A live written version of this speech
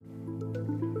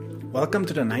Welcome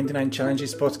to the 99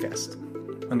 Challenges podcast.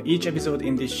 On each episode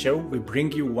in this show, we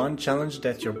bring you one challenge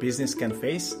that your business can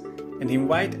face and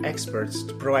invite experts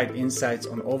to provide insights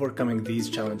on overcoming these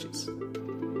challenges.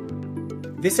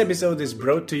 This episode is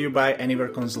brought to you by Anywhere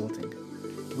Consulting.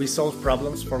 We solve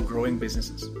problems for growing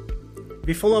businesses.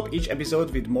 We follow up each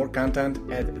episode with more content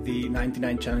at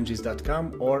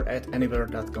the99challenges.com or at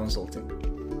anywhere.consulting.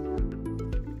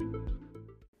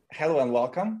 Hello and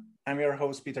welcome. I'm your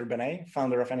host, Peter Benet,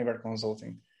 founder of Anywhere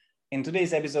Consulting. In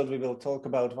today's episode, we will talk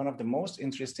about one of the most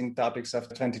interesting topics of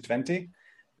 2020,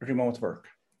 remote work.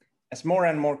 As more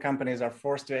and more companies are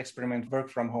forced to experiment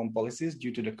work from home policies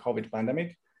due to the COVID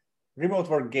pandemic, remote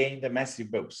work gained a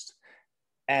massive boost.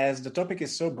 As the topic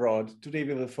is so broad, today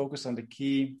we will focus on the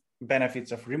key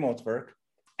benefits of remote work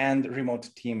and remote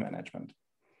team management.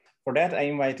 For that, I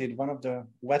invited one of the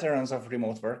veterans of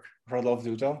remote work, Rodolphe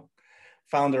Duto,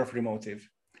 founder of Remotive.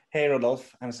 Hey,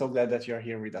 Rodolphe, I'm so glad that you're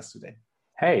here with us today.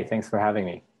 Hey, thanks for having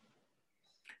me.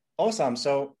 Awesome.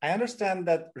 So I understand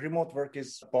that remote work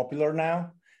is popular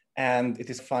now, and it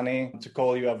is funny to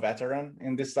call you a veteran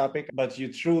in this topic, but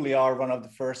you truly are one of the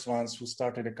first ones who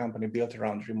started a company built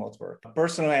around remote work.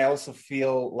 Personally, I also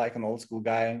feel like an old school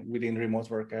guy within remote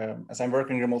work, as I'm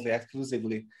working remotely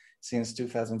exclusively since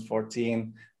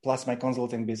 2014, plus my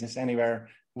consulting business Anywhere.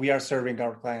 We are serving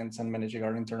our clients and managing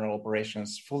our internal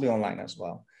operations fully online as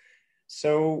well.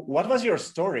 So what was your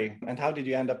story and how did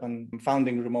you end up on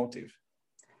founding Remotive?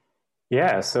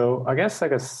 Yeah, so I guess I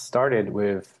got started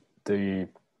with the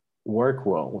work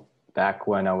world back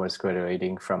when I was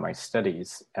graduating from my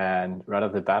studies. And right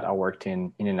off the bat, I worked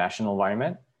in international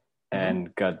environment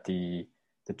and got the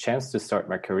chance to start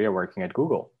my career working at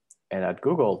Google. And at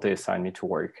Google, they assigned me to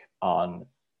work on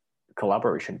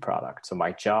collaboration product. So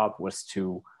my job was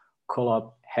to call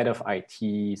up head of IT,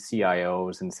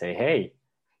 CIOs and say, hey,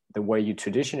 the way you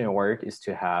traditionally work is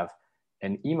to have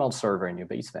an email server in your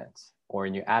basement or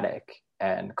in your attic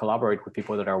and collaborate with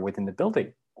people that are within the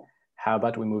building. How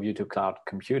about we move you to cloud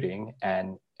computing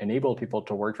and enable people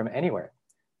to work from anywhere?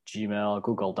 Gmail,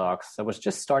 Google Docs, that was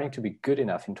just starting to be good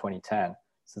enough in 2010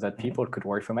 so that people could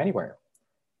work from anywhere.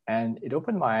 And it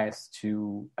opened my eyes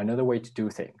to another way to do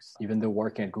things. Even though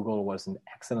working at Google was an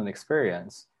excellent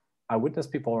experience, I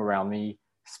witnessed people around me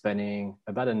spending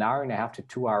about an hour and a half to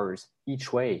 2 hours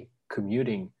each way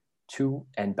commuting to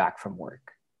and back from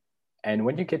work. And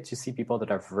when you get to see people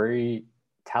that are very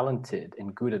talented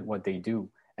and good at what they do,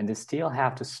 and they still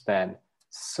have to spend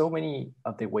so many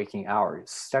of their waking hours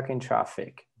stuck in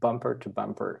traffic, bumper to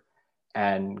bumper,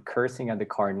 and cursing at the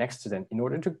car next to them in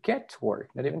order to get to work,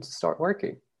 not even to start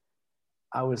working,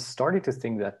 I was starting to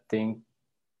think that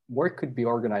work could be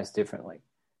organized differently.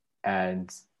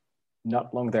 And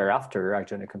not long thereafter, I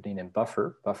joined a company named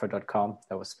Buffer.com,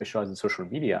 that was specialized in social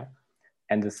media.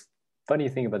 And this funny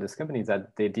thing about this company is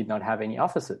that they did not have any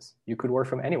offices. You could work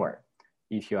from anywhere.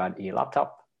 If you had a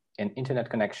laptop, an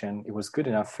internet connection, it was good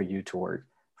enough for you to work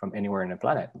from anywhere on the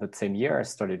planet. That same year, I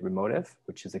started Remotive,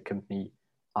 which is a company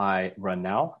I run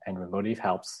now. And Remotive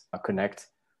helps connect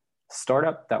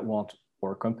startups that want,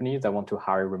 or companies that want to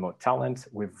hire remote talent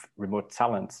with remote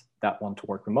talent that want to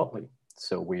work remotely.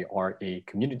 So we are a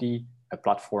community, a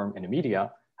platform, and a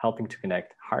media helping to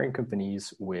connect hiring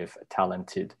companies with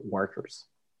talented workers.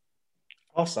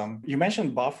 Awesome. You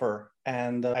mentioned Buffer,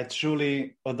 and I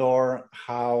truly adore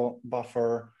how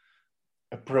Buffer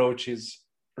approaches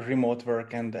remote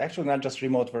work, and actually not just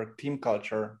remote work, team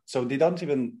culture. So they don't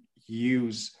even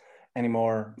use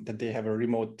anymore that they have a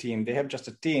remote team. They have just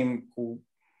a team who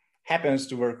happens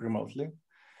to work remotely,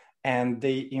 and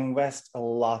they invest a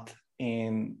lot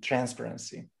in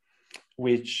transparency,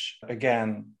 which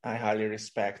again, I highly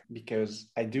respect because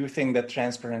I do think that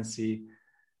transparency,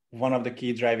 one of the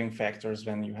key driving factors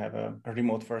when you have a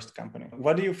remote first company.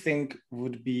 What do you think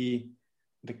would be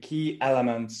the key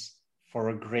elements for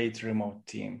a great remote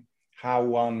team? How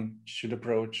one should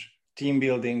approach team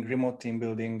building, remote team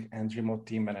building, and remote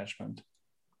team management?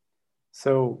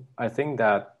 So I think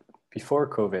that before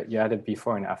COVID, you had a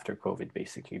before and after COVID,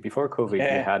 basically. Before COVID,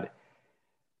 you had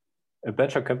a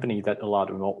bunch of companies that allowed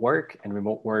remote work, and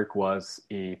remote work was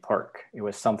a perk. It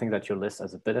was something that you list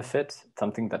as a benefit,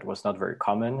 something that was not very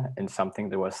common, and something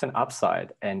that was an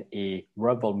upside and a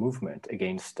rebel movement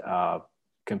against a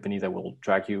company that will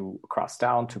drag you across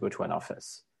town to go to an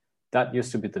office. That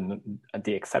used to be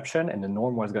the exception, and the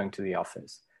norm was going to the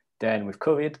office. Then with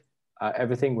COVID,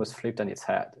 everything was flipped on its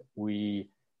head. We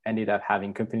ended up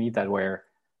having companies that were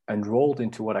enrolled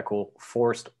into what I call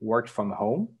forced work from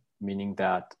home, meaning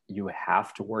that you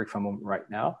have to work from home right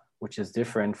now, which is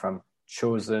different from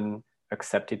chosen,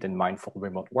 accepted, and mindful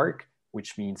remote work,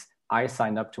 which means I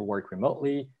signed up to work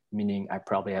remotely meaning I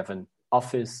probably have an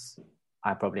office,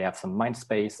 I probably have some mind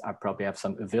space, I probably have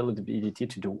some availability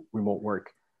to do remote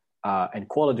work and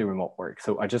quality remote work.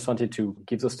 So I just wanted to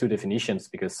give those two definitions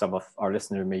because some of our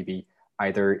listeners may be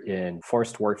either in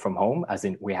forced work from home, as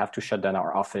in we have to shut down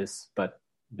our office, but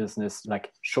business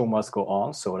like show must go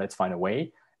on, so let's find a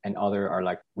way. And other are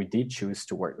like, we did choose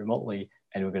to work remotely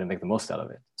and we're going to make the most out of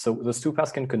it. So those two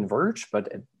paths can converge,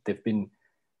 but they've been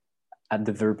at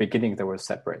the very beginning, they were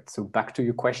separate. So back to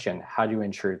your question, how do you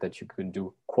ensure that you could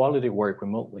do quality work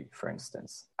remotely, for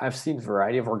instance? I've seen a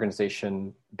variety of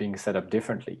organizations being set up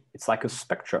differently. It's like a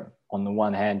spectrum. On the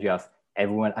one hand, you have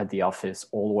everyone at the office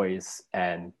always,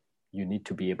 and you need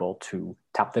to be able to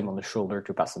tap them on the shoulder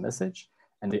to pass a message.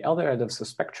 And the other end of the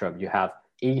spectrum, you have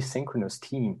asynchronous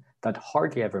team that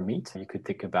hardly ever meet. You could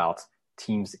think about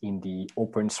teams in the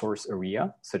open source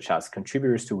area, such as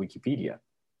contributors to Wikipedia.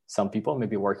 Some people may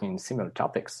be working in similar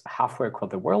topics halfway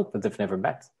across the world, but they've never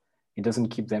met. It doesn't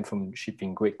keep them from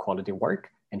shipping great quality work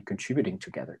and contributing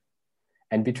together.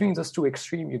 And between those two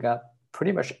extremes, you got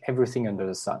pretty much everything under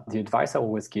the sun. The advice I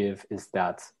always give is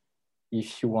that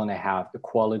if you want to have a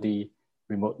quality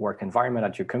remote work environment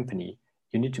at your company,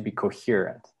 you need to be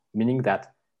coherent, meaning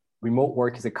that remote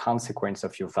work is a consequence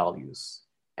of your values.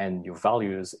 And your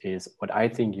values is what I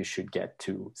think you should get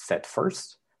to set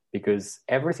first, because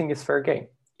everything is fair game.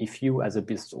 If you as a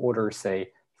business owner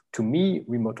say, to me,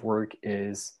 remote work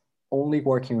is only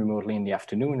working remotely in the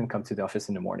afternoon and come to the office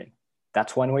in the morning.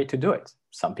 That's one way to do it.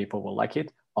 Some people will like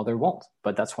it, others won't,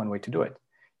 but that's one way to do it.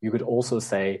 You could also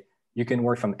say, you can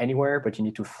work from anywhere, but you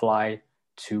need to fly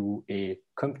to a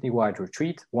company-wide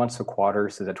retreat once a quarter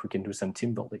so that we can do some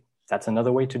team building. That's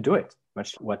another way to do it,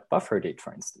 much what Buffer did,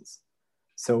 for instance.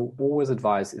 So always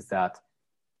advise is that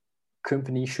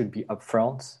companies should be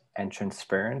upfront and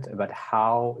transparent about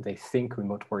how they think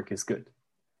remote work is good.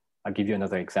 I'll give you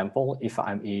another example. If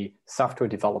I'm a software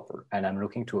developer and I'm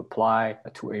looking to apply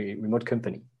to a remote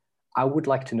company, I would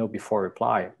like to know before I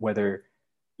apply whether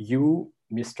you,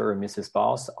 Mr. or Mrs.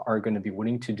 Boss, are going to be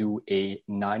willing to do a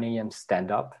 9 a.m.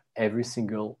 stand-up every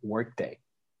single workday,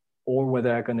 or whether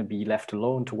they're going to be left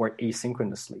alone to work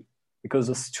asynchronously, because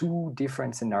those two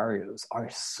different scenarios are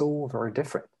so very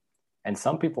different. And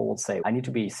some people will say, I need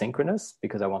to be asynchronous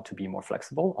because I want to be more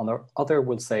flexible. Other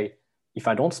will say, if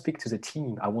I don't speak to the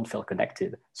team, I won't feel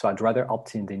connected. So I'd rather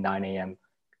opt in the 9 a.m.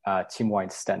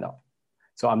 Team-wide stand-up.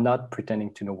 So I'm not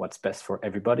pretending to know what's best for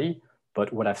everybody,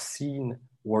 but what I've seen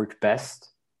work best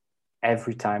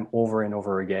every time over and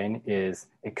over again is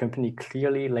a company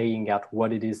clearly laying out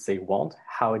what it is they want,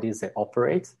 how it is they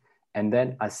operate. And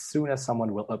then as soon as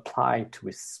someone will apply to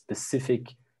a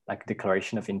specific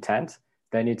declaration of intent,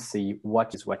 then it's the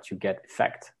what is what you get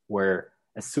effect, where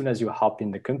as soon as you hop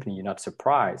in the company, you're not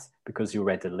surprised because you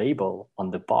read the label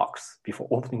on the box before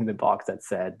opening the box that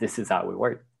said, this is how we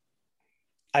work.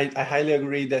 I highly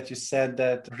agree that you said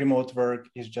that remote work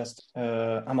is just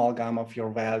an amalgam of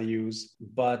your values,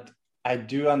 but I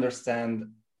do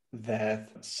understand that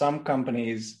some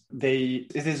companies,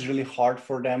 it is really hard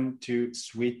for them to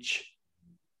switch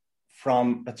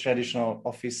from a traditional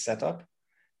office setup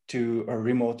to a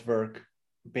remote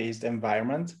work-based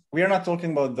environment. We are not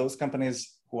talking about those companies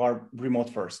who are remote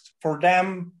first. For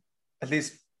them, at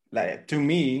least to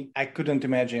me, I couldn't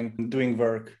imagine doing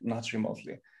work not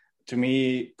remotely. To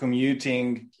me,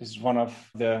 commuting is one of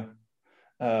the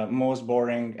most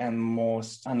boring and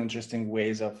most uninteresting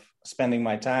ways of spending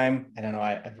my time. I don't know,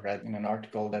 I've read in an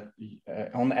article that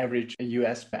on average,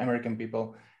 US American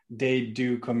people, they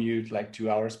do commute 2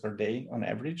 hours per day on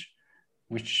average,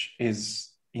 which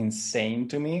is insane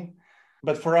to me.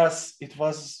 But for us, it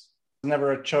was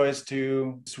never a choice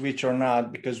to switch or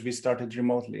not because we started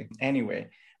remotely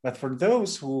anyway. But for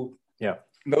those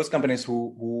those companies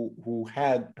who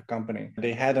had a company,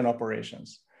 they had an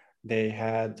operations, they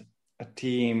had a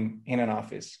team in an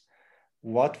office.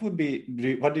 What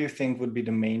do you think would be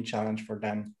the main challenge for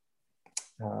them,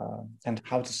 and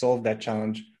how to solve that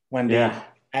challenge when they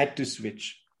had to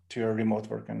switch to a remote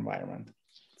work environment?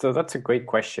 So that's a great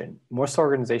question. Most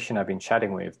organizations I've been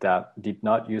chatting with that did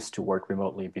not used to work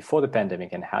remotely before the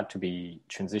pandemic and had to be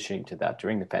transitioning to that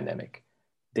during the pandemic,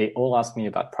 they all ask me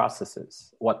about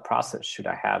processes. What process should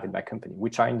I have in my company?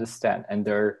 Which I understand. And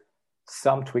there are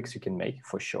some tweaks you can make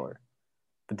for sure.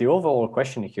 But the overall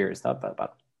question here is not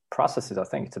about processes. I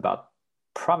think it's about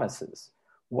promises.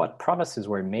 What promises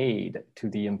were made to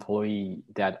the employee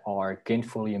that are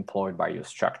gainfully employed by your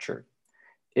structure?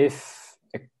 If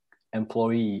an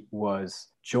employee was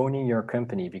joining your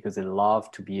company because they love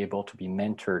to be able to be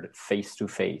mentored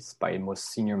face-to-face by the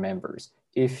most senior members,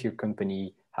 if your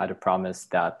company had a promise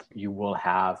that you will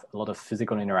have a lot of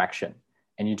physical interaction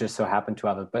and you just so happen to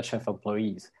have a bunch of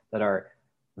employees that are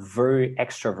very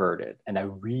extroverted and that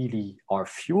really are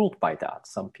fueled by that,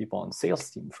 some people on sales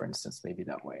team, for instance, maybe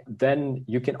that way, then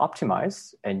you can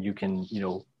optimize and you can,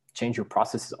 change your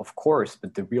processes, of course,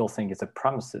 but the real thing is the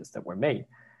promises that were made.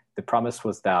 The promise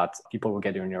was that people will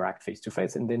get to interact face to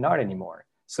face, and they're not anymore.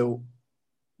 So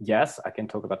yes, I can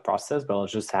talk about process, but I'll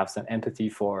just have some empathy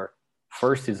for,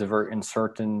 first, it's a very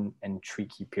uncertain and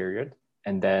tricky period.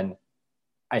 And then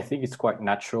I think it's quite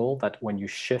natural that when you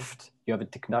shift, you have a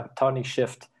tectonic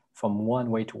shift from one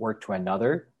way to work to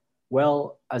another.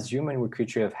 Well, as human, we're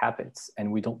creatures of habits,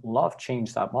 and we don't love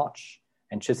change that much.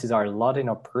 And chances are a lot in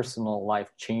our personal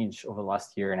life changed over the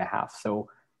last year and a half. So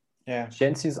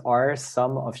chances are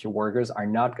some of your workers are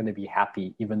not going to be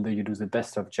happy, even though you do the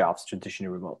best of jobs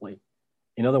traditionally remotely.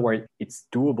 In other words, it's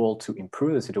doable to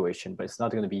improve the situation, but it's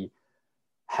not going to be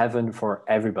heaven for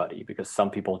everybody, because some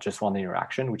people just want the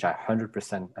interaction, which I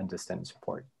 100% understand and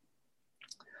support.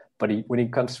 But when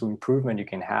it comes to improvement you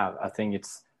can have, I think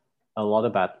it's a lot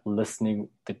about listening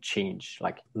the change,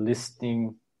 like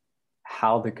listening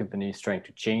how the company is trying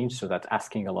to change, so that's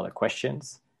asking a lot of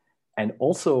questions, and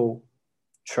also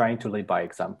trying to lead by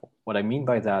example. What I mean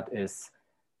by that is,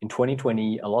 in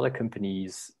 2020, a lot of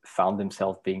companies found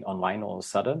themselves being online all of a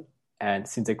sudden, and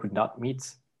since they could not meet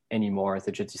anymore,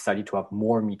 they just decided to have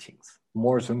more meetings,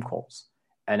 more Zoom calls.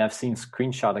 And I've seen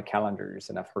screenshot of calendars,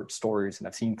 and I've heard stories, and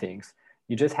I've seen things.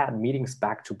 You just had meetings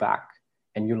back to back,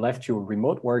 and you left your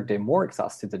remote workday more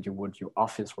exhausted than you would your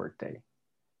office workday.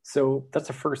 So that's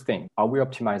the first thing. Are we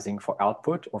optimizing for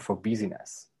output or for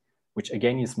busyness? Which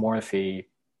again is more of a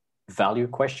value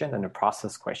question than a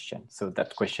process question. So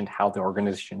that question, how the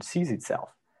organization sees itself.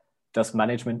 Does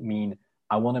management mean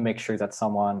I want to make sure that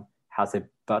someone has a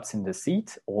butts in the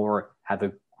seat or have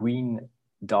a green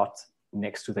dot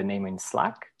next to the name in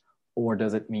Slack? Or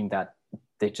does it mean that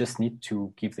they just need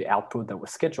to give the output that was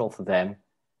scheduled for them?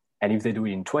 And if they do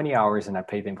it in 20 hours and I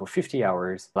pay them for 50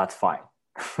 hours, that's fine.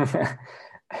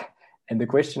 And the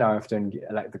question I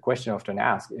often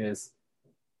ask is,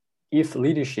 if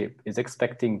leadership is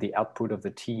expecting the output of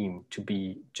the team to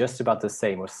be just about the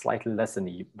same or slightly less than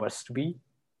it was to be,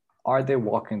 are they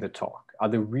walking the talk? Are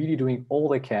they really doing all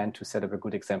they can to set up a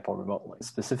good example remotely?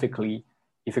 Specifically,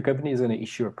 if a company is going to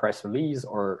issue a press release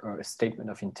or a statement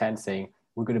of intent saying,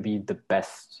 we're going to be the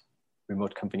best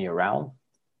remote company around,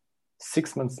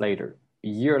 6 months later, a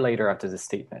year later after the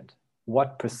statement,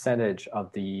 what percentage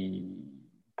of the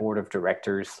board of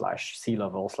directors /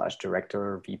 C-level /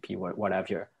 director, VP,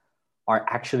 whatever, are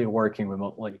actually working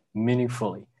remotely,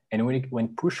 meaningfully? And when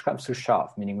push comes to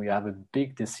shove, meaning we have a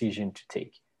big decision to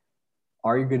take,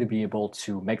 are you going to be able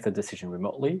to make the decision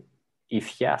remotely?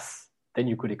 If yes, then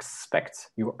you could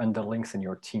expect your underlings and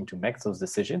your team to make those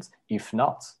decisions. If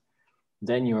not,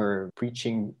 then you're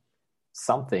preaching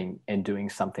something and doing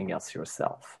something else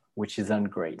yourself, which isn't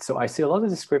great. So I see a lot of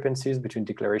discrepancies between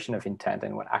declaration of intent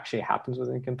and what actually happens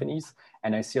within companies.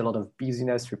 And I see a lot of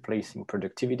busyness replacing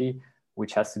productivity,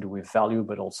 which has to do with value,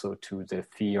 but also to the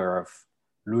fear of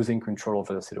losing control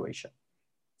over the situation.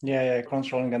 Yeah,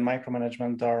 controlling and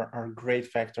micromanagement are great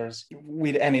factors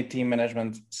with any team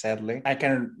management, sadly. I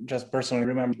can just personally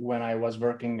remember when I was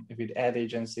working with ad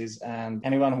agencies, and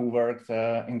anyone who worked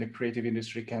in the creative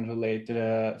industry can relate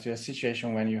to a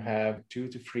situation when you have 2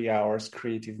 to 3 hours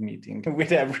creative meeting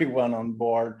with everyone on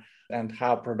board, and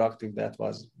how productive that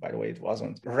was. By the way, it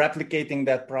wasn't. Replicating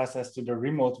that process to the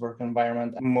remote work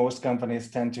environment, most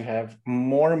companies tend to have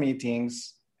more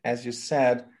meetings, as you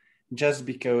said, just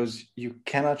because you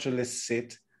cannot really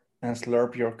sit and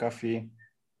slurp your coffee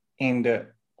in the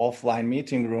offline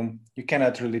meeting room. You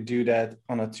cannot really do that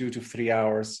on a 2 to 3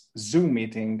 hours Zoom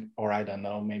meeting, or I don't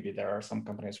know, maybe there are some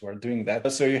companies who are doing that.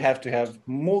 So you have to have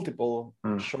multiple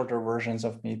shorter versions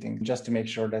of meetings just to make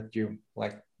sure that you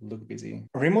look busy.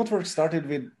 Remote work started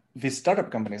with startup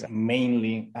companies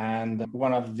mainly. And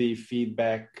one of the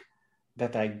feedback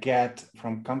that I get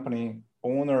from company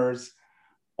owners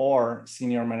or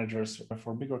senior managers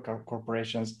for bigger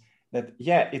corporations, that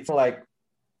it's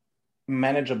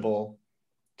manageable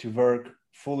to work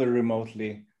fully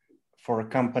remotely for a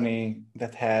company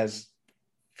that has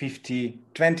 20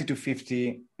 to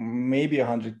 50, maybe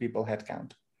 100 people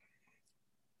headcount,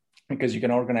 because you can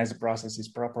organize the processes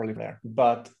properly there.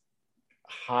 But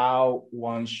how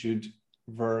one should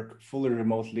work fully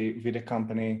remotely with a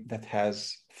company that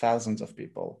has thousands of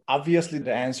people? Obviously,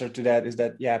 the answer to that is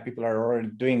that, people are already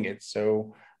doing it.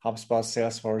 So HubSpot,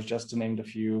 Salesforce, just to name a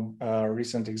few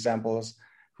recent examples,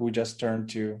 who just turned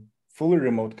to fully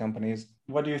remote companies.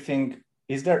 What do you think?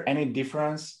 Is there any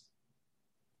difference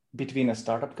between a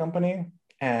startup company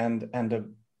and a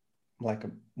like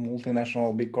a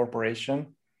multinational big corporation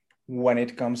when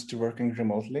it comes to working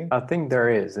remotely? I think there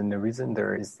is. And the reason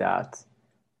there is that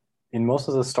in most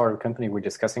of the startup company we're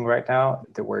discussing right now,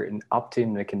 there were an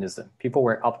opt-in mechanism. People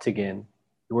were opting in.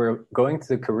 You were going to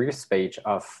the careers page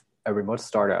of a remote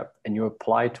startup and you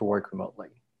applied to work remotely.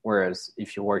 Whereas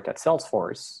if you worked at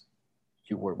Salesforce,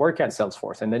 you were working at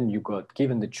Salesforce and then you got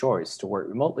given the choice to work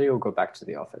remotely or go back to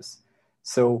the office.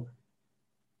 So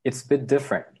it's a bit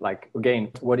different. Like,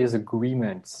 again, what is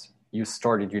agreement you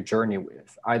started your journey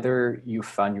with? Either you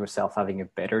found yourself having a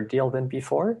better deal than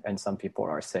before, and some people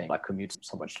are saying, like, commute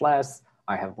so much less,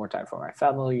 I have more time for my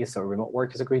family, so remote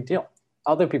work is a great deal.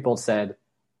 Other people said,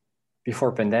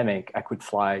 before pandemic, I could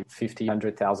fly 50,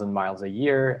 100,000 miles a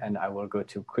year, and I will go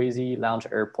to crazy lounge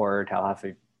airport. I'll have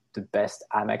the best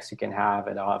Amex you can have,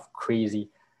 and I'll have crazy.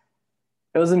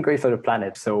 It wasn't great for the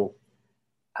planet. So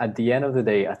at the end of the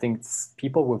day, I think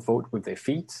people will vote with their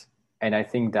feet. And I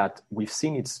think that we've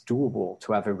seen it's doable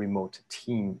to have a remote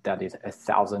team that is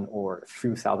 1,000 or a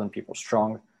few thousand people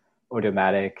strong.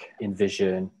 Automattic,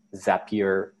 InVision,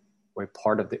 Zapier were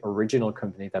part of the original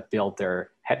company that built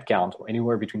their headcount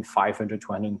anywhere between 500 to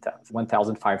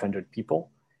 1,500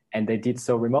 people. And they did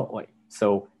so remotely.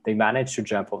 So they managed to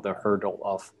jump over the hurdle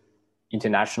of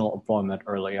international employment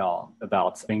early on,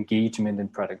 about engagement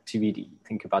and productivity,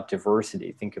 think about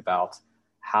diversity, think about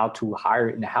how to hire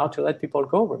and how to let people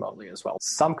go remotely as well.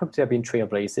 Some companies have been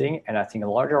trailblazing, and I think a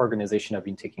larger organization have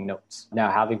been taking notes.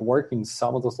 Now, having worked in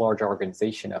some of those larger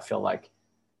organizations, I feel like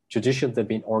traditions have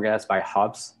been organized by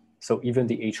hubs. So even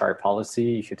the HR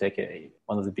policy, if you take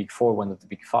one of the big four, one of the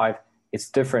big five, it's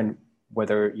different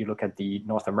whether you look at the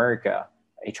North America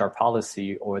HR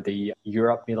policy or the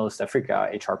Europe, Middle East, Africa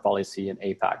HR policy in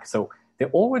APAC. So they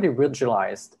already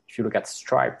regionalized, if you look at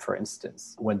Stripe, for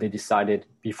instance, when they decided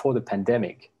before the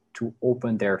pandemic to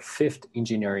open their 5th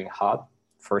engineering hub,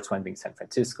 first one being San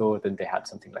Francisco, then they had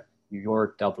something like New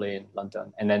York, Dublin,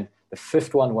 London, and then the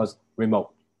 5th one was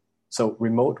remote. So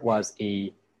remote was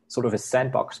a sort of a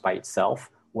sandbox by itself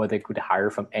where they could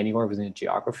hire from anywhere within a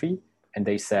geography. And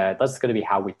they said, that's going to be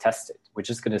how we test it. We're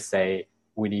just going to say,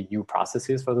 we need new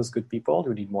processes for those good people.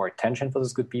 We need more attention for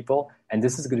those good people. And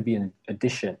this is going to be an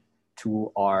addition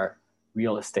to our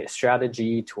real estate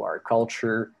strategy, to our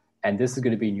culture. And this is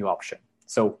going to be a new option.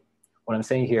 So what I'm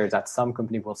saying here is that some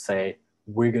company will say,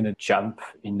 we're going to jump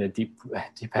in the deep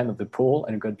end of the pool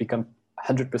and going to become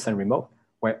 100% remote,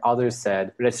 where others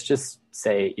said, let's just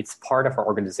say it's part of our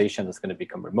organization that's going to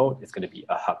become remote. It's going to be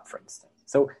a hub, for instance.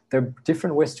 So there are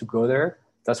different ways to go there.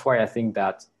 That's why I think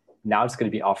that now it's going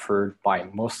to be offered by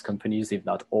most companies, if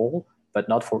not all, but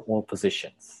not for all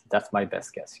positions. That's my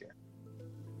best guess here.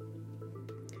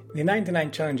 The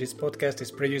 99 Challenges podcast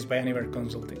is produced by Anywhere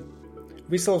Consulting.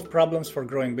 We solve problems for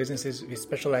growing businesses with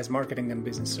specialized marketing and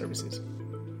business services.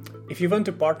 If you want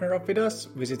to partner up with us,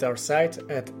 visit our site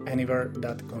at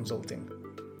anywhere.consulting.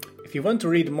 If you want to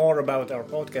read more about our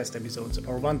podcast episodes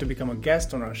or want to become a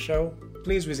guest on our show,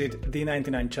 please visit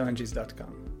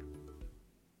the99challenges.com.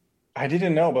 I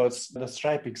didn't know about the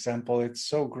Stripe example. It's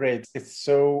so great. It's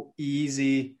so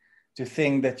easy to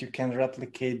think that you can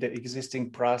replicate the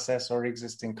existing process or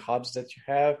existing hubs that you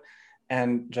have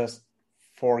and just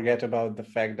forget about the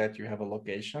fact that you have a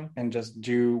location and just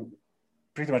do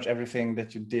pretty much everything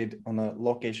that you did on a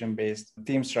location-based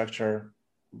team structure,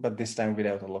 but this time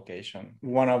without a location.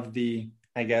 One of the,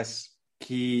 I guess,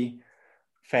 key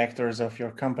factors of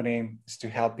your company is to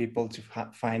help people to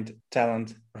find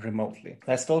talent remotely.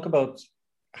 Let's talk about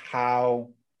how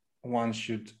one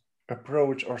should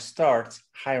approach or start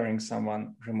hiring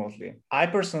someone remotely. I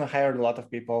personally hired a lot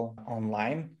of people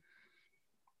online,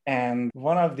 and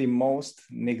one of the most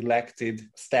neglected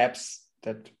steps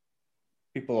that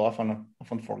people often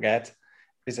forget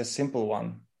is a simple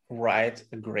one: write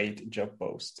a great job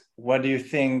post. What do you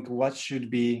think? What should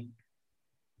be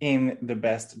in the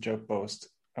best job post?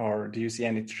 Or do you see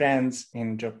any trends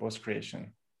in job post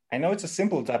creation? I know it's a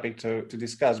simple topic to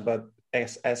discuss, but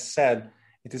as said,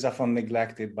 it is often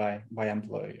neglected by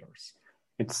employers.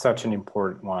 It's such an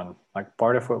important one. Like,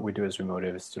 part of what we do as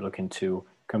Remotive is to look into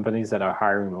companies that are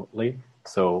hiring remotely.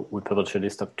 So we publish a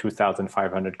list of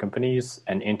 2,500 companies,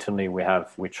 and internally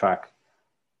we track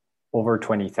over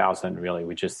 20,000, really.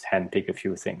 We just handpick a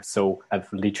few things. So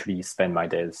I've literally spent my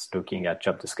days looking at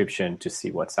job description to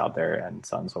see what's out there and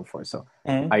so on and so forth. So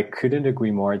I couldn't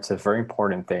agree more. It's a very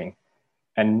important thing.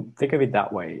 And think of it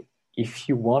that way. If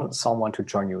you want someone to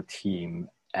join your team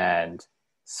and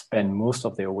spend most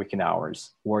of their waking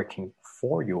hours working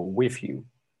for you, with you,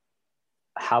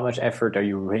 how much effort are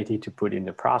you ready to put in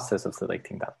the process of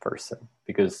selecting that person?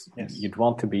 Because you'd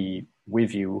want to be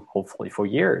with you, hopefully for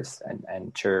years,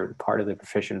 and share part of the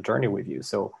professional journey with you.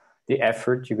 So the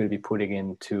effort you're going to be putting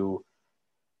into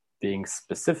being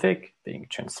specific, being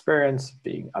transparent,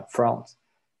 being upfront,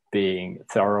 being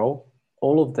thorough,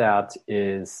 all of that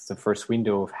is the first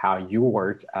window of how you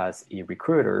work as a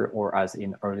recruiter or as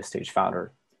an early stage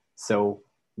founder. So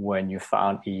when you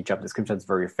found a job description that's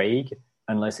very vague,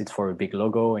 unless it's for a big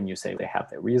logo and you say they have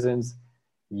their reasons,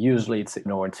 usually it's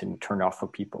ignored and turned off for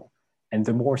people. And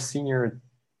the more senior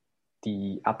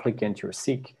the applicant you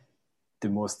seek, the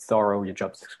most thorough your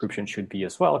job description should be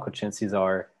as well, because chances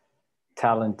are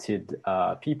talented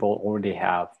people already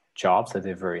have jobs that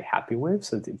they're very happy with.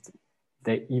 So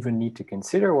they even need to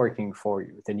consider working for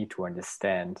you. They need to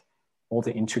understand all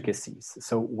the intricacies.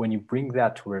 So when you bring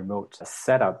that to a remote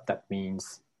setup, that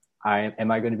means,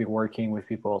 am I going to be working with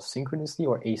people synchronously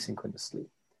or asynchronously?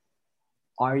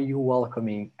 Are you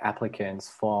welcoming applicants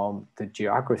from the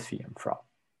geography I'm from?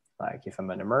 Like if I'm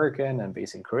an American and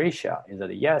based in Croatia, is that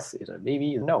a yes? Is that a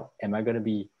maybe? No. Am I going to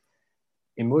be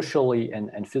emotionally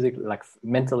and physically, like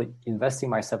mentally investing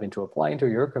myself into applying to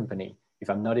your company if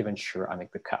I'm not even sure I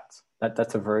make the cut?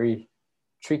 That's a very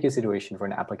tricky situation for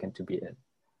an applicant to be in.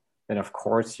 Then of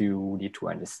course you need to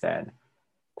understand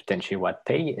potentially what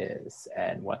pay is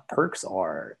and what perks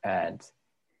are, and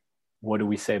what do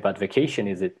we say about vacation?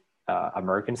 Is it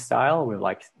American style with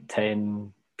like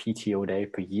 10 PTO day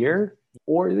per year,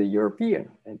 or the European?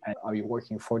 And are you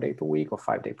working 4 days per week or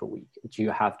 5 days per week? Do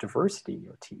you have diversity in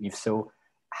your team? If so,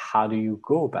 how do you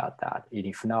go about that? And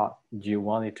if not, do you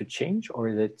want it to change, or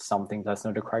is it something that's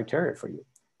not a criteria for you?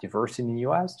 Diversity in the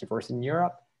US, diversity in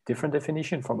Europe, different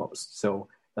definition for most. So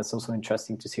that's also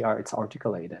interesting to see how it's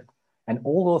articulated. And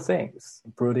all those things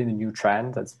brought in a new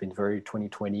trend that's been very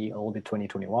 2020, a little bit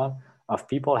 2021, of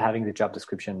people having the job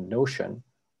description Notion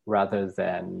rather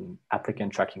than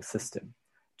applicant tracking system,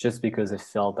 just because they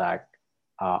felt that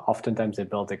oftentimes they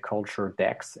build their culture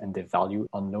decks and they value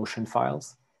on Notion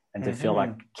files, and they feel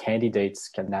like candidates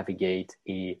can navigate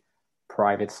a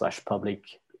private/public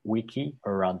wiki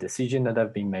around decisions that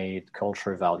have been made,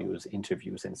 culture, values,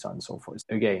 interviews, and so on and so forth.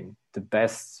 Again, the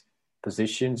best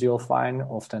positions you'll find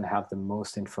often have the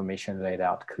most information laid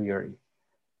out clearly.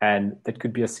 And that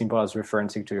could be as simple as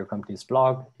referencing to your company's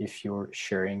blog if you're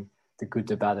sharing the good,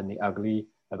 the bad, and the ugly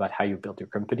about how you built your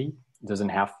company. It doesn't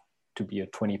have to be a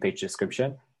 20-page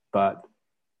description, but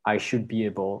I should be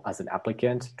able, as an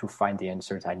applicant, to find the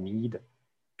answers I need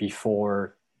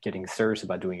before getting serious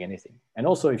about doing anything. And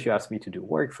also, if you ask me to do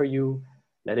work for you,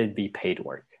 let it be paid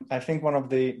work. I think one of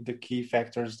the key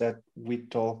factors that we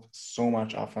talk so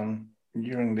much often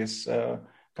during this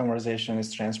conversation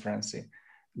is transparency.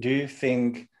 Do you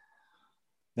think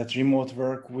that remote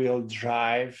work will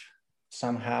drive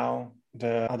somehow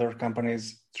the other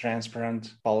companies'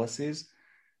 transparent policies?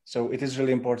 So it is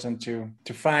really important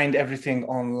to find everything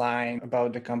online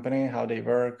about the company, how they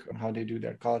work, how they do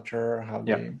their culture, how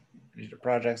they manage the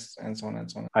projects, and so on and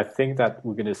so on. I think that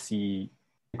we're going to see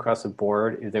across the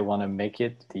board, if they want to make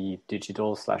it the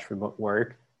digital/remote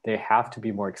work, they have to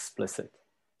be more explicit.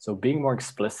 So being more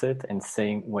explicit and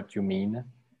saying what you mean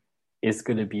is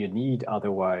going to be a need.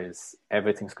 Otherwise,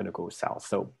 everything's going to go south.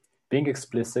 So being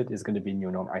explicit is going to be a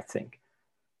new norm, I think.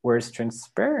 Whereas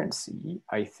transparency,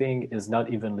 I think, is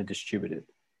not evenly distributed.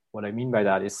 What I mean by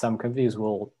that is some companies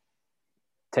will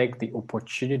take the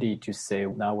opportunity to say,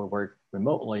 now we work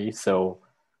remotely, so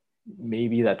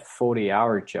maybe that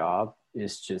 40-hour job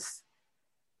is just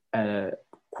a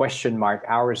question mark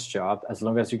hours job as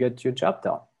long as you get your job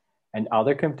done. And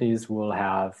other companies will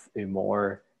have a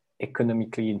more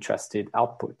economically interested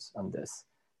output on this.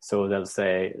 So they'll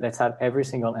say, let's have every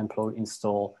single employee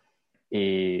install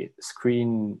a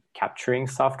screen capturing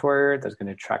software that's going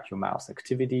to track your mouse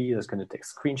activity, that's going to take a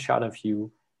screenshot of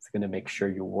you, it's going to make sure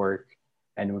you work,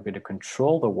 and we're going to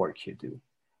control the work you do.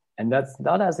 And that's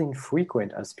not as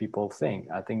infrequent as people think.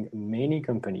 I think many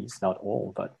companies, not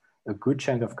all, but a good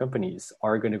chunk of companies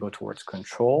are going to go towards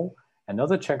control.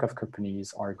 Another chunk of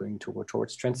companies are going to go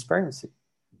towards transparency.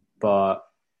 But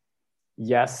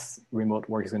yes, remote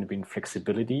work is going to be in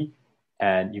flexibility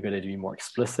and you're going to be more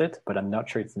explicit, but I'm not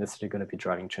sure it's necessarily going to be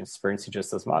driving transparency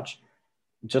just as much.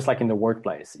 Just like in the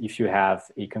workplace, if you have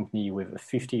a company with a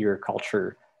 50-year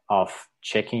culture of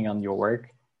checking on your work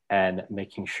and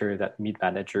making sure that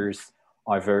mid-managers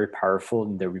are very powerful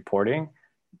in their reporting,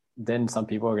 then some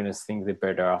people are going to think they're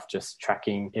better off just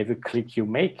tracking every click you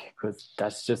make, because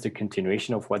that's just a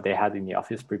continuation of what they had in the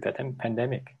office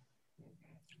pre-pandemic.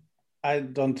 I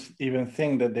don't even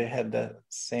think that they had the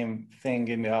same thing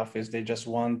in the office. They just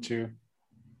want to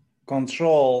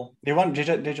control, they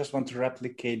just want to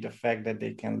replicate the fact that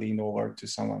they can lean over to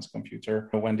someone's computer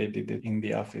when they did it in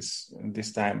the office.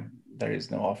 This time there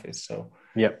is no office, so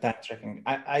time tracking.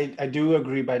 I do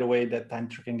agree, by the way, that time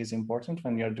tracking is important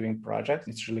when you're doing projects.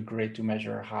 It's really great to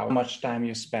measure how much time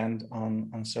you spend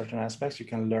on certain aspects. You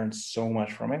can learn so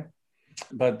much from it.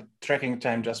 But tracking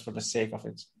time just for the sake of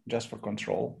it, just for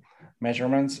control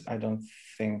measurements, I don't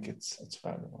think it's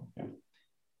valuable. Yeah.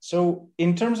 So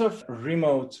in terms of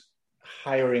remote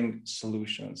hiring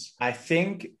solutions, I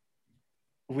think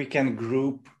we can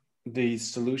group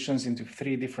these solutions into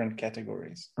 3 different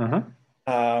categories.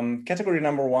 Category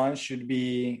number 1 should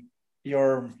be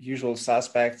your usual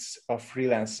suspects of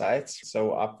freelance sites,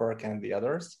 so Upwork and the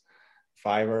others,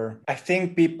 Fiverr. I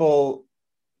think people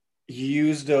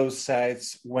use those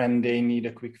sites when they need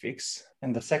a quick fix.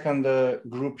 And the second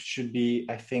group should be,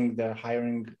 I think, the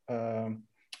hiring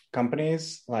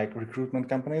companies, like recruitment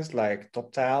companies like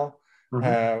TopTal,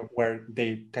 where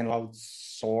they can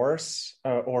outsource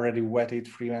already vetted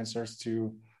freelancers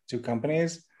to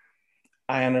companies.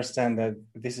 I understand that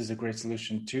this is a great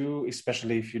solution too,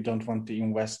 especially if you don't want to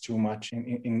invest too much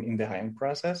in the hiring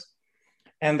process.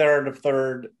 And there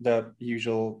are the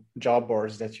usual job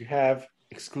boards that you have,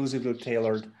 exclusively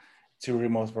tailored to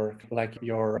remote work, like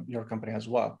your company as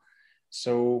well.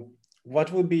 So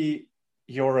what would be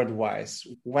your advice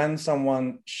when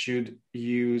someone should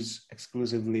use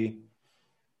exclusively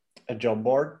a job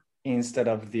board instead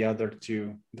of the other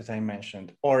 2 that I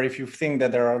mentioned? Or if you think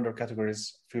that there are other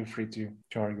categories, feel free to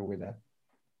argue with that.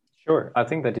 Sure. I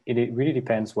think that it really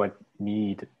depends what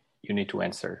need you need to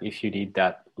answer. If you need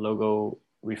that logo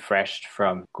refreshed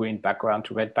from green background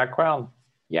to red background,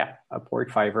 yeah, Upwork,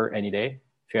 Fiverr, any day.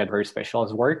 If you had very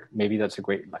specialized work, maybe that's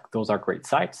those are great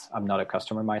sites. I'm not a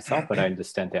customer myself, but I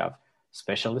understand they have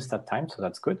specialists at times, so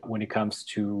that's good. When it comes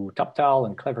to TopTal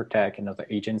and CleverTech and other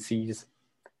agencies,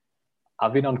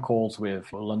 I've been on calls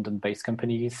with London-based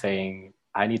companies saying,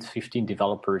 I need 15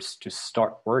 developers to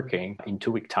start working in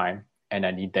 2 week time, and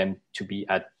I need them to be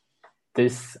at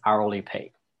this hourly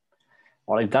pay.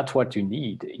 Well, if that's what you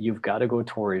need, you've got to go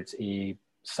towards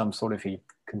some sort of a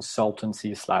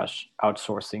consultancy /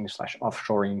 outsourcing /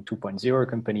 offshoring 2.0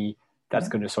 company that's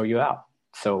going to sort you out.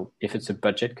 So if it's a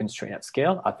budget constraint at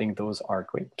scale, I think those are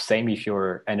great. Same if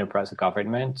you're enterprise or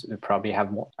government, you probably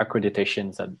have more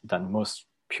accreditations than most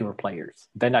pure players.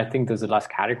 Then I think there's the last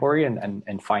category,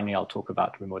 and finally I'll talk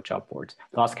about remote job boards.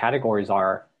 The last categories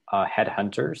are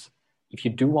headhunters. If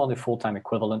you do want a full-time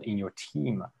equivalent in your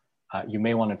team, you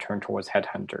may want to turn towards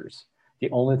headhunters.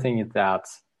 The only thing is that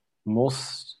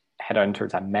most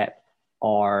headhunters I met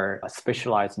are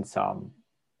specialized in some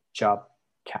job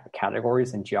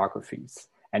categories and geographies.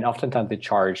 And oftentimes they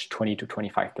charge 20 to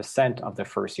 25% of their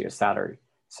first year salary.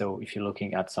 So if you're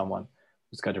looking at someone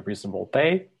who's got a reasonable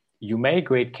pay, you may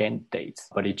grade candidates,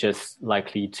 but it's just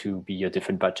likely to be a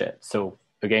different budget. So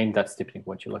again, that's depending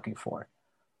what you're looking for.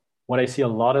 What I see a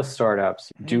lot of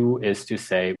startups do is to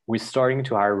say, we're starting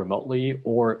to hire remotely,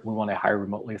 or we want to hire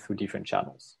remotely through different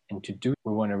channels. And to do,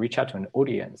 we want to reach out to an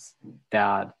audience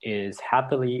that is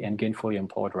happily and gainfully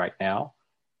employed right now.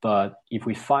 But if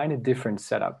we find a different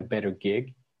setup, a better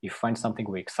gig, if we find something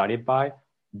we're excited by,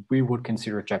 we would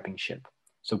consider jumping ship.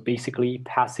 So basically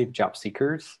passive job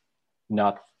seekers,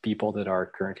 not people that are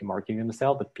currently marketing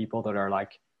themselves, but people that are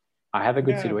like, I have a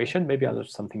good situation, maybe I'll do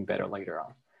something better later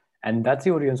on. And that's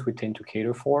the audience we tend to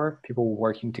cater for. People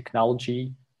working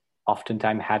technology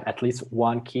oftentimes had at least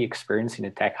one key experience in a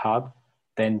tech hub.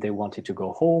 Then they wanted to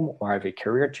go home or have a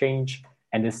career change,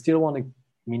 and they still want to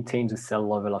maintain the same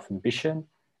level of ambition.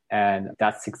 And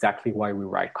that's exactly why we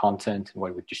write content and why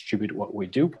we distribute what we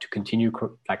do, to continue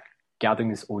gathering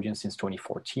this audience since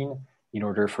 2014 in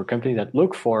order for companies that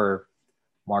look for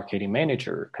marketing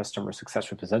manager, customer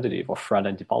success representative, or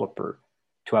front-end developer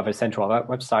to have a central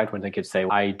website where they can say,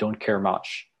 I don't care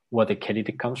much where the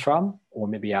candidate comes from, or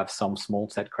maybe have some small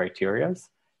set criteria.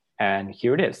 And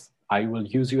here it is. I will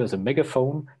use you as a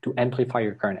megaphone to amplify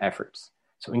your current efforts.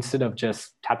 So instead of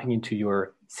just tapping into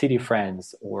your city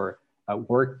friends or a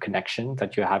work connection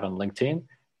that you have on LinkedIn,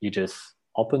 you just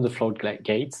open the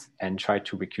floodgates and try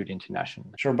to recruit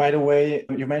internationally. Sure. By the way,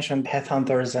 you mentioned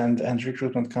headhunters and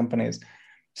recruitment companies.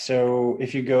 So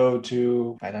if you go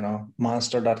to,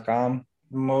 monster.com,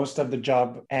 most of the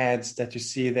job ads that you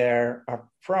see there are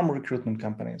from recruitment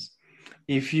companies.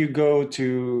 If you go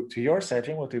to your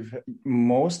setting,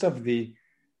 most of the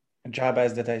job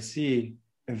ads that I see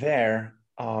there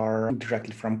are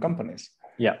directly from companies.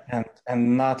 Yeah.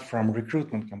 And not from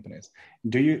recruitment companies.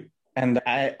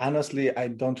 I honestly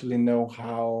don't really know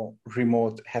how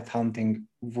remote headhunting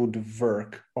would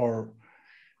work, or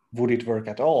would it work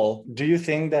at all? Do you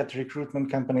think that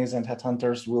recruitment companies and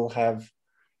headhunters will have,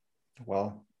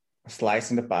 well, a slice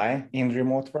in the pie in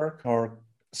remote work, or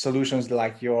solutions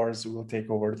like yours will take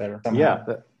over there somehow?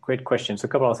 Yeah, great question. So a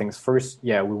couple of things. First,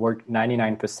 yeah, we work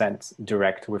 99%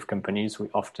 direct with companies. We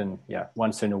often,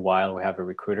 once in a while we have a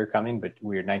recruiter coming, but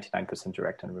we're 99%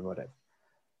 direct and remote,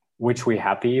 which we're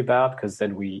happy about because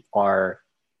then we are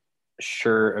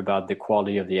sure about the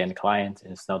quality of the end client.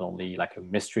 And it's not only like a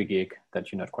mystery gig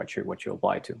that you're not quite sure what you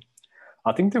apply to.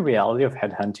 I think the reality of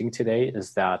headhunting today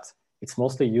is that it's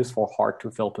mostly used for hard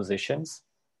to fill positions.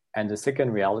 And the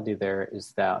second reality there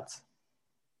is that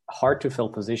hard to fill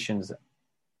positions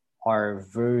are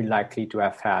very likely to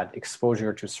have had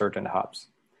exposure to certain hubs.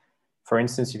 For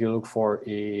instance, if you look for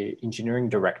an engineering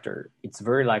director, it's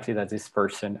very likely that this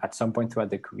person at some point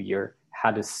throughout their career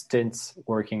had a stint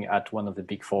working at one of the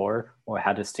big four or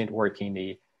had a stint working in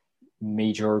the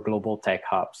major global tech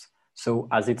hubs. So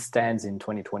as it stands in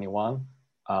 2021,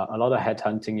 a lot of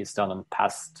headhunting is done on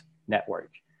past network.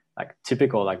 Like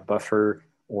typical like Buffer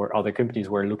or other companies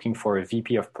were looking for a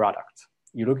VP of product.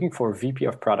 You're looking for a VP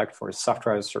of product for a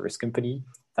software as a service company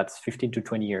that's 15 to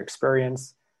 20 year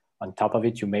experience. On top of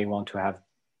it, you may want to have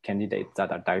candidates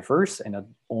that are diverse and not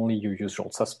only your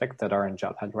usual suspects that are in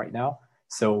job hunt right now.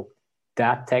 So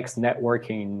that takes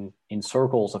networking in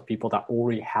circles of people that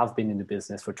already have been in the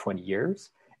business for 20 years.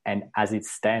 And as it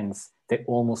stands, they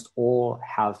almost all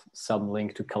have some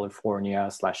link to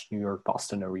California/New York,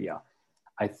 Boston area.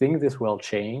 I think this will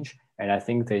change. And I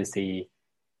think there's the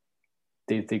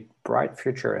bright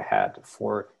future ahead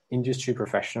for industry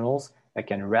professionals that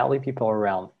can rally people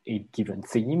around a given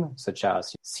theme, such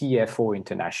as CFO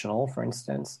International, for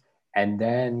instance, and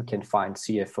then can find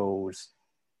CFOs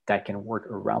that can work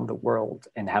around the world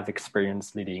and have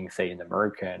experience leading, say, an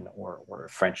American or a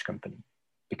French company,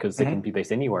 because they can be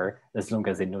based anywhere as long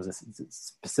as they know the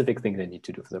specific thing they need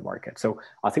to do for the market. So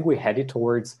I think we're headed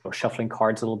towards shuffling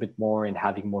cards a little bit more and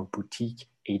having more boutique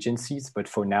agencies. But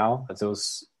for now,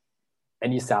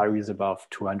 any salaries above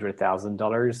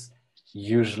 $200,000,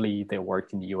 usually they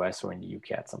worked in the US or in the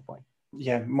UK at some point.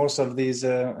 Yeah, most of these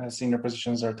senior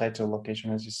positions are tied to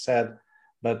location, as you said.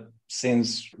 But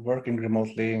since working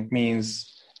remotely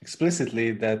means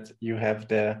explicitly that you have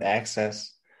the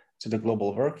access to the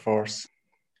global workforce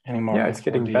anymore. Yeah, it's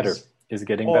getting better. It's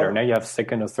getting better. Now you have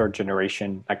second or third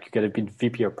generation, like you get a bit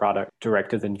VP of product,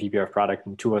 directed and VP of product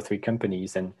in 2 or 3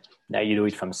 companies. And now you do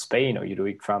it from Spain or you do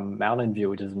it from Mountain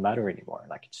View. It doesn't matter anymore.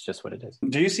 Like it's just what it is.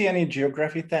 Do you see any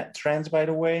geography trends, by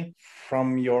the way,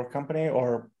 from your company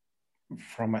or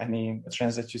from any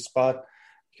trends that you spot?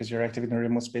 Because you're active in the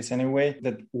remote space anyway,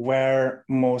 that where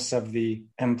most of the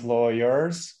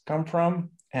employers come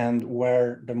from and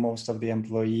where the most of the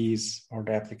employees or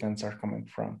the applicants are coming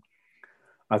from?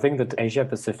 I think that Asia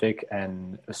Pacific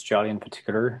and Australia in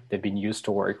particular, they've been used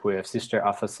to work with sister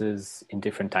offices in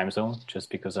different time zones just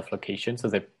because of location. So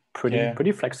they're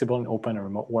pretty flexible and open and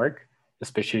remote work,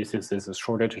 especially since there's a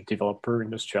shortage of developer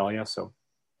in Australia. So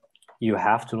you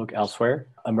have to look elsewhere.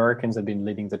 Americans have been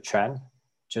leading the trend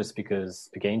just because,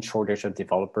 again, shortage of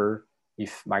developer.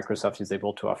 If Microsoft is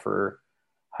able to offer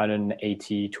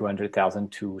 180,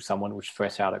 200,000 to someone who's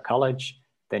fresh out of college,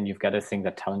 then you've got to think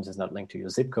that talent is not linked to your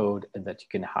zip code and that you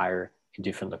can hire in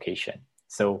different location.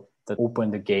 So that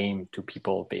opened the game to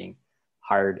people being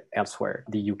hired elsewhere.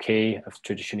 The UK have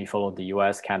traditionally followed the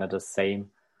US, Canada,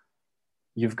 same.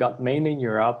 You've got mainly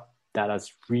Europe that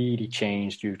has really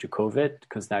changed due to COVID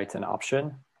because now it's an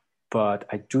option. But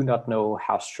I do not know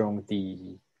how strong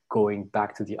the going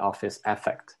back to the office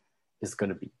effect is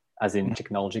going to be. As in,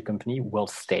 technology company will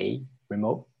stay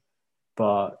remote,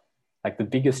 but like the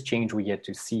biggest change we get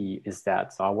to see is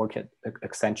that, so I work at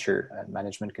Accenture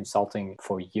management consulting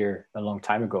for a year, a long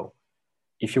time ago.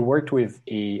 If you worked with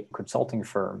a consulting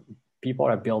firm, people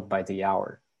are billed by the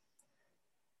hour.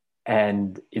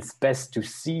 And it's best to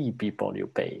see people you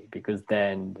pay because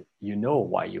then you know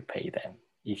why you pay them.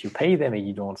 If you pay them and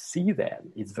you don't see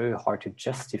them, it's very hard to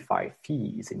justify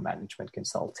fees in management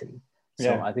consulting.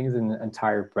 So I think it's an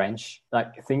entire branch.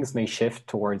 Like things may shift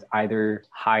towards either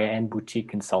high-end boutique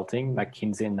consulting, like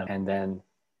Kinsey, and then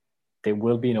there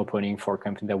will be an opening for a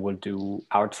company that will do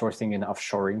outsourcing and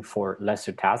offshoring for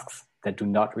lesser tasks that do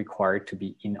not require to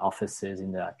be in offices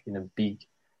in a big,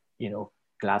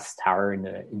 glass tower in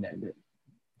the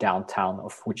downtown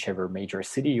of whichever major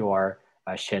city you are,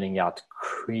 shelling out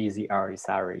crazy hourly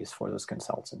salaries for those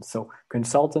consultants. So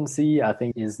consultancy, I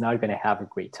think, is not going to have a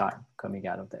great time coming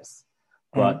out of this.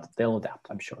 But they'll adapt,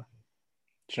 I'm sure.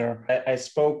 Sure. I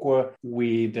spoke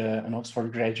with an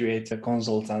Oxford graduate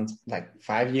consultant like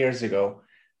 5 years ago,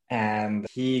 and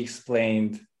he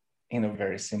explained in a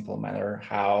very simple manner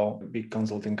how big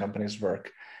consulting companies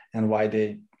work and why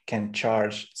they can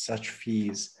charge such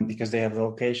fees, because they have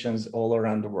locations all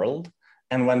around the world.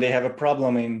 And when they have a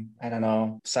problem in,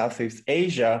 Southeast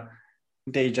Asia,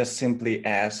 they just simply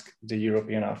ask the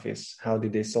European office, how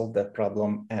did they solve that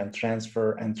problem, and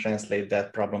transfer and translate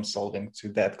that problem solving to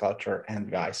that culture and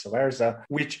vice versa,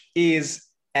 which is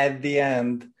at the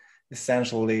end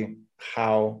essentially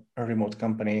how a remote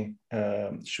company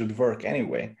should work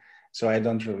anyway. So I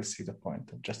don't really see the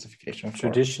point of justification.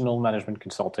 Traditional management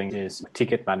consulting is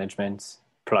ticket management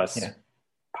plus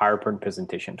PowerPoint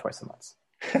presentation twice a month.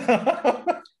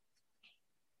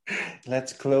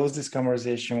 Let's close this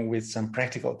conversation with some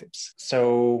practical tips.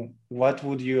 So what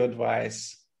would you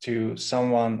advise to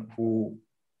someone who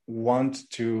wants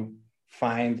to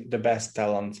find the best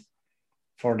talent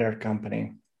for their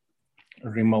company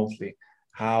remotely?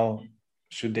 How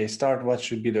should they start? What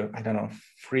should be the,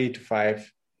 3 to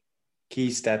 5 key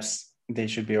steps they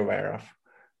should be aware of?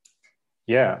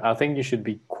 Yeah, I think you should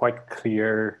be quite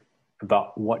clear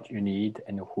about what you need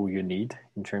and who you need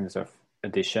in terms of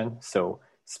addition. So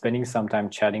spending some time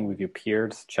chatting with your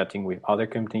peers, chatting with other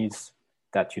companies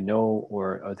that you know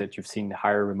or that you've seen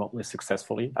hire remotely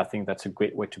successfully. I think that's a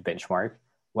great way to benchmark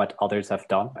what others have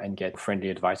done and get friendly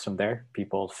advice from there.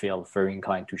 People feel very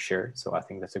inclined to share. So I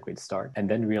think that's a great start. And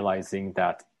then realizing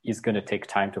that it's going to take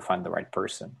time to find the right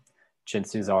person.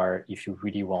 Chances are, if you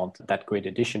really want that great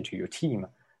addition to your team,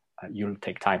 you'll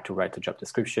take time to write the job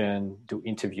description, do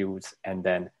interviews, and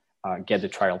then get the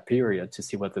trial period to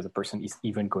see whether the person is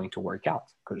even going to work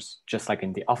out. Because just like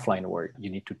in the offline work, you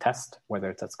need to test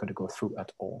whether that's going to go through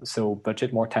at all. So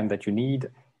budget more time that you need.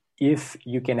 If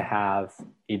you can have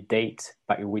a date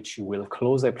by which you will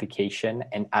close the application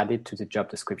and add it to the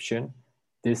job description,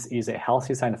 this is a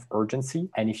healthy sign of urgency.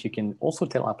 And if you can also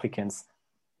tell applicants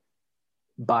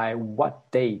by what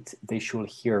date they should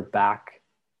hear back,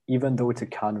 even though it's a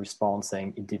canned response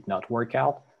saying it did not work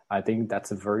out, I think that's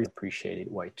a very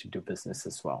appreciated way to do business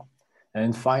as well.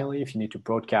 And finally, if you need to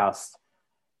broadcast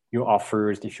your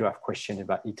offers, if you have questions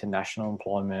about international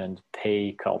employment,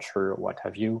 pay, culture, what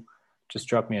have you, just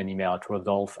drop me an email at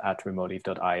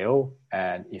rodolphe@remotive.io.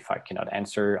 And if I cannot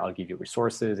answer, I'll give you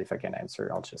resources. If I can answer,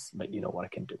 I'll just let you know what I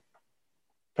can do.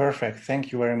 Perfect.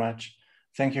 Thank you very much.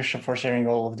 Thank you for sharing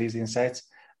all of these insights.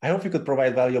 I hope you could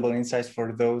provide valuable insights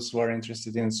for those who are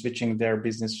interested in switching their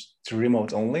business to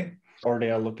remote only, or they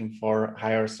are looking for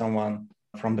hire someone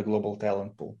from the global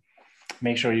talent pool.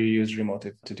 Make sure you use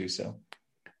Remotive to do so.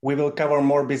 We will cover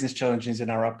more business challenges in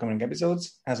our upcoming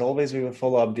episodes. As always, we will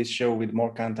follow up this show with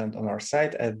more content on our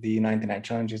site at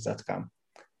the99challenges.com.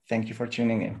 Thank you for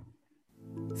tuning in.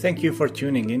 Thank you for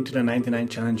tuning in to the 99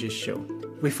 Challenges show.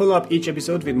 We follow up each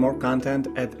episode with more content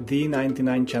at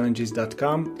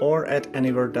the99challenges.com or at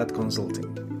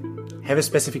anywhere.consulting. Have a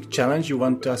specific challenge you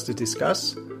want us to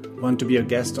discuss? Want to be a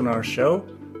guest on our show?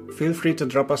 Feel free to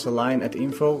drop us a line at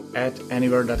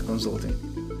info@anywhere.consulting.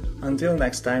 Until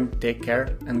next time, take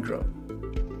care and grow.